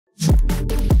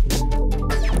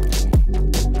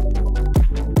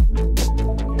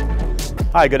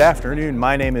Hi, good afternoon.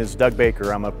 My name is Doug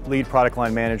Baker. I'm a lead product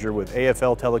line manager with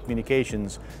AFL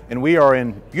Telecommunications, and we are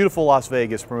in beautiful Las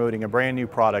Vegas promoting a brand new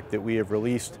product that we have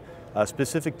released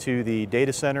specific to the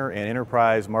data center and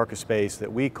enterprise market space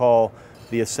that we call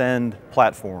the Ascend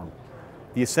platform.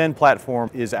 The Ascend platform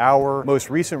is our most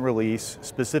recent release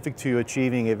specific to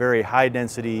achieving a very high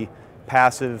density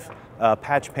passive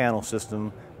patch panel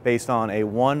system based on a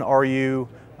 1 RU,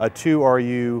 a 2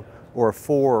 RU, or a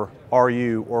 4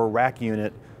 RU or rack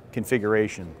unit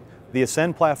configuration. The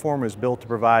Ascend platform is built to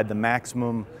provide the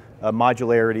maximum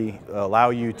modularity, allow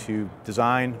you to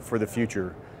design for the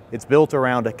future. It's built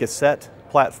around a cassette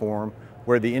platform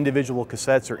where the individual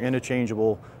cassettes are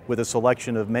interchangeable with a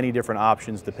selection of many different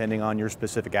options depending on your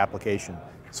specific application.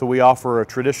 So we offer a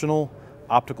traditional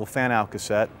optical fan-out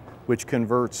cassette which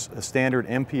converts a standard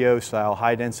MPO style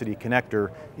high density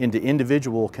connector into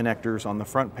individual connectors on the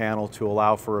front panel to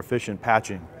allow for efficient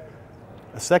patching.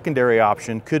 A secondary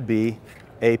option could be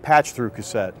a patch through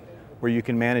cassette where you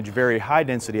can manage very high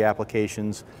density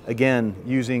applications, again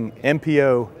using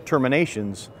MPO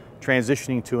terminations,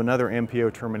 transitioning to another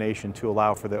MPO termination to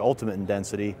allow for the ultimate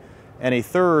density. And a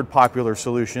third popular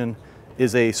solution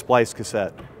is a splice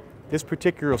cassette. This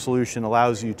particular solution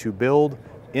allows you to build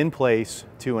in place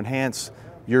to enhance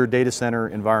your data center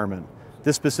environment.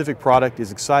 This specific product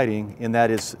is exciting in that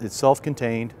it's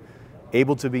self-contained,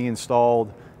 able to be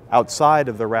installed outside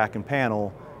of the rack and panel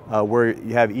where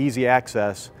you have easy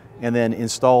access, and then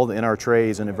installed in our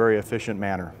trays in a very efficient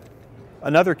manner.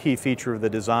 Another key feature of the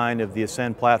design of the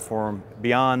Ascend platform,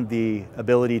 beyond the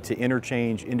ability to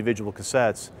interchange individual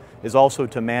cassettes, is also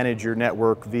to manage your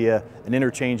network via an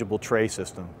interchangeable tray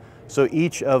system. So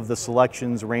each of the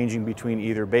selections ranging between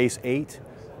either base 8,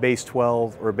 base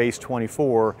 12, or base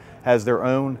 24 has their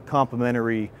own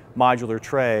complementary modular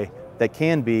tray that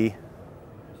can be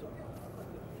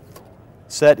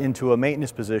set into a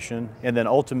maintenance position and then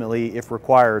ultimately, if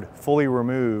required, fully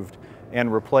removed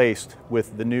and replaced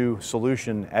with the new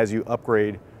solution as you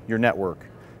upgrade your network.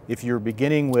 If you're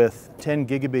beginning with 10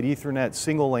 gigabit Ethernet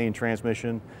single lane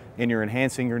transmission and you're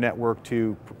enhancing your network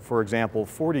to, for example,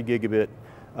 40 gigabit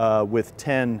with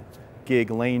 10 gig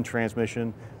lane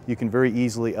transmission, you can very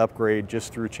easily upgrade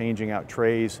just through changing out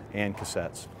trays and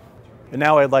cassettes. And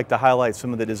now I'd like to highlight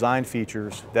some of the design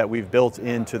features that we've built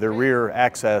into the rear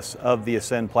access of the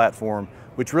Ascend platform,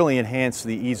 which really enhance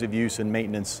the ease of use and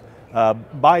maintenance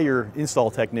by your install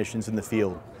technicians in the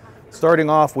field. Starting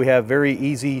off, we have very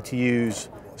easy to use,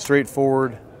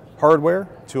 straightforward hardware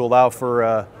to allow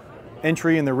for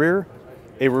entry in the rear,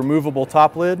 a removable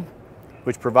top lid,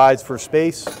 which provides for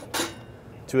space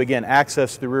to again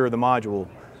access the rear of the module.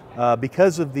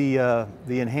 Because of the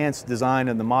enhanced design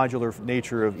and the modular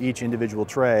nature of each individual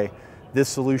tray, this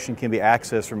solution can be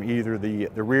accessed from either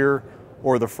the rear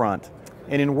or the front.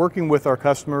 And in working with our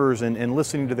customers and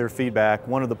listening to their feedback,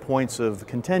 one of the points of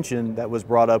contention that was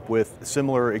brought up with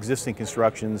similar existing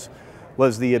constructions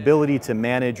was the ability to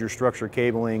manage your structured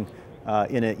cabling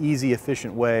in an easy,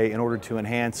 efficient way in order to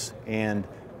enhance and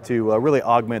to really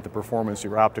augment the performance of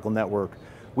your optical network.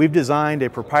 We've designed a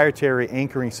proprietary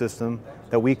anchoring system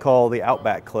that we call the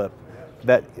Outback clip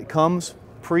that comes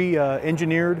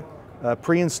pre-engineered,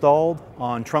 pre-installed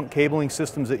on trunk cabling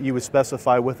systems that you would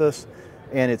specify with us,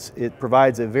 and it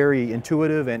provides a very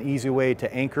intuitive and easy way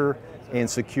to anchor and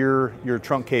secure your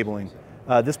trunk cabling.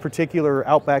 This particular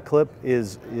Outback clip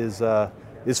is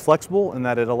flexible in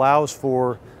that it allows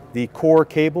for the core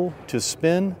cable to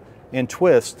spin and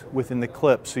twist within the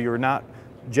clip, so you're not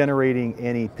generating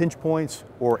any pinch points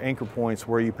or anchor points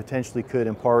where you potentially could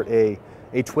impart a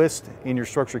twist in your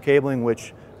structured cabling,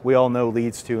 which we all know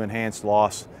leads to enhanced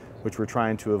loss, which we're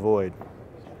trying to avoid.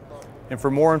 And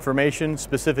for more information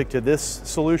specific to this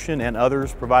solution and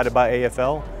others provided by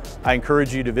AFL, I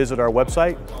encourage you to visit our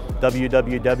website,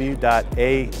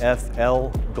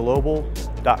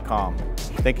 www.aflglobal.com.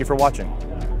 Thank you for watching.